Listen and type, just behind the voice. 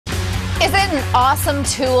Is it an awesome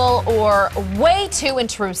tool or way too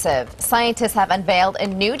intrusive? Scientists have unveiled a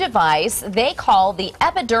new device they call the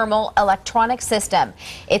Epidermal Electronic System.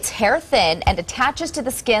 It's hair thin and attaches to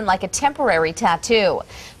the skin like a temporary tattoo.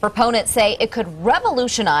 Proponents say it could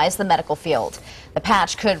revolutionize the medical field. The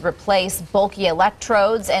patch could replace bulky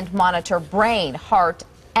electrodes and monitor brain, heart,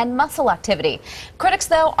 and muscle activity. Critics,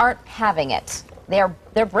 though, aren't having it.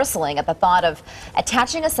 They're bristling at the thought of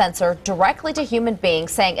attaching a sensor directly to human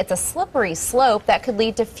beings, saying it's a slippery slope that could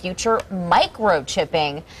lead to future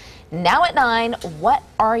microchipping. Now at 9, what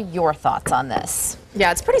are your thoughts on this?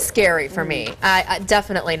 Yeah, it's pretty scary for me.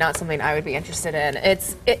 Definitely not something I would be interested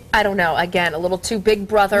in. I don't know, again, a little too big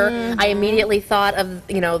brother. I immediately thought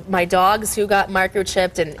of, my dogs who got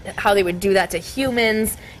microchipped and how they would do that to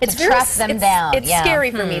humans. It's trap them down. It's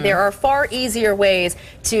scary for me. There are far easier ways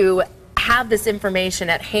to have this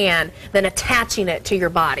information at hand than attaching it to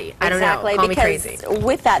your body. I don't know. Call me crazy.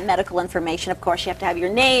 With that medical information, of course, you have to have your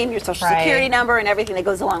name, your social security number, and everything that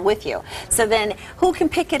goes along with you. So then who can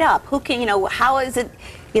pick it up? Who can, how is it,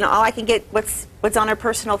 I can get what's on our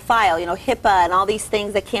personal file, HIPAA and all these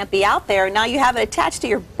things that can't be out there. Now you have it attached to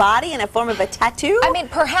your body in a form of a tattoo? I mean,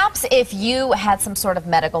 perhaps if you had some sort of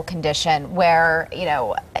medical condition where,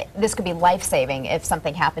 this could be life-saving if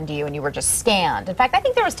something happened to you and you were just scanned. In fact, I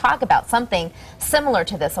think there was talk about something similar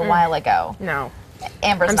to this a while ago. No.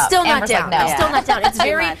 I'm still not Like, down. no. I'm still not down. It's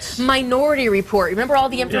very Minority Report. Remember, all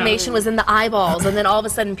the information was in the eyeballs, and then all of a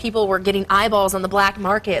sudden people were getting eyeballs on the black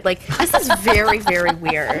market. Like, this is very, very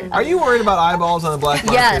weird. Are you worried about eyeballs on the black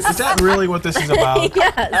market? Yes. Is that really what this is about?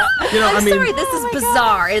 Yes. I'm sorry, this is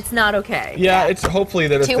bizarre. It's not okay. Yeah, it's hopefully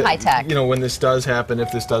that too high tech. When this does happen,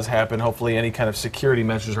 if this does happen, hopefully any kind of security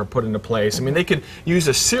measures are put into place. I mean, they could use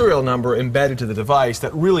a serial number embedded to the device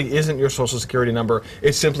that really isn't your social security number.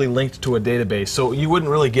 It's simply linked to a database. So you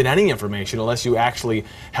wouldn't really get any information unless you actually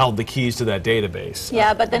held the keys to that database.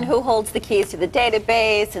 Yeah, but then who holds the keys to the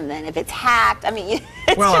database? And then if it's hacked, I mean,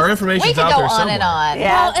 well, our information's out there somewhere. We could go on and on.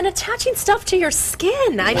 Yeah. Well, and attaching stuff to your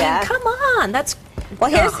skin. I mean, come on. That's... Well,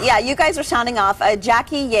 you guys are sounding off.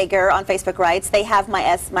 Jackie Yeager on Facebook writes, they have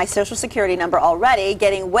my social security number already,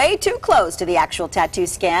 getting way too close to the actual tattoo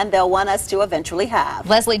scan they'll want us to eventually have.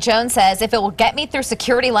 Leslie Jones says, if it will get me through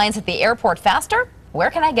security lines at the airport faster,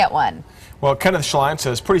 where can I get one? Well, Kenneth Schlein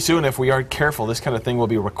says, pretty soon, if we aren't careful, this kind of thing will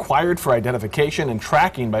be required for identification and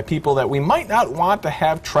tracking by people that we might not want to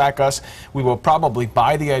have track us. We will probably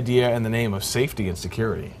buy the idea in the name of safety and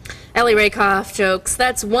security. Ellie Rakoff jokes,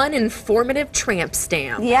 that's one informative tramp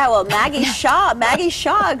stamp. Yeah, well, Maggie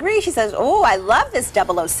Shaw agrees. She says, oh, I love this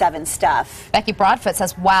 007 stuff. Becky Broadfoot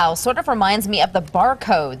says, wow, sort of reminds me of the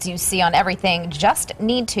barcodes you see on everything. Just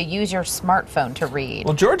need to use your smartphone to read.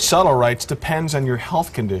 Well, George Settle writes, depends on your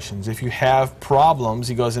health conditions. If you have problems,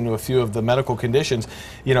 he goes into a few of the medical conditions,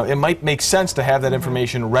 it might make sense to have that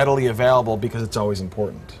information readily available because it's always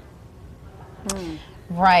important.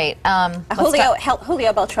 Right.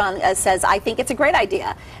 Julio Beltran says, I think it's a great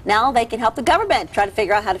idea. Now they can help the government try to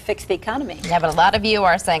figure out how to fix the economy. Yeah, but a lot of you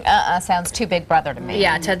are saying, sounds too big brother to me.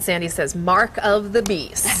 Yeah, Ted Sandy says, mark of the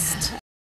beast.